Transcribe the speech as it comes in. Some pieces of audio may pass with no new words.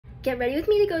Get ready with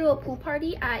me to go to a pool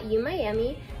party at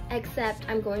UMiami, except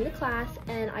I'm going to class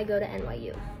and I go to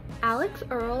NYU. Alex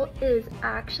Earl is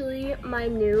actually my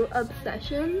new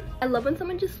obsession. I love when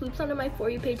someone just swoops onto my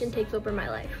For You page and takes over my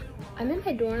life. I'm in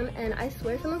my dorm and I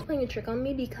swear someone's playing a trick on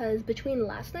me because between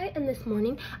last night and this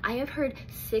morning, I have heard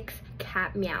 6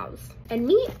 cat meows. And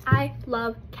me, I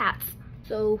love cats.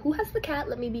 So who has the cat?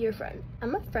 Let me be your friend.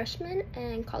 I'm a freshman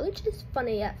and college is fun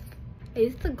AF. I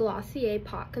used the Glossier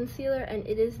pot concealer and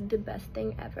it is the best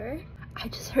thing ever. I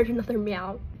just heard another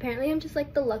meow. Apparently I'm just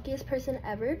like the luckiest person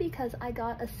ever because I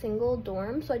got a single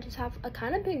dorm, so I just have a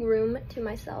kind of big room to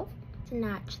myself.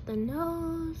 Snatch the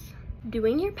nose.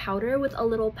 Doing your powder with a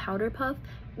little powder puff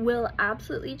will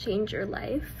absolutely change your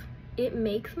life. It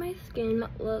makes my skin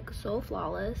look so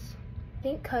flawless. I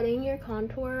think cutting your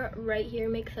contour right here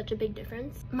makes such a big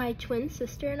difference. My twin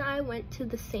sister and I went to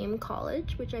the same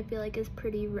college, which I feel like is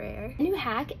pretty rare. A new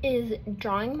hack is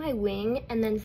drawing my wing and then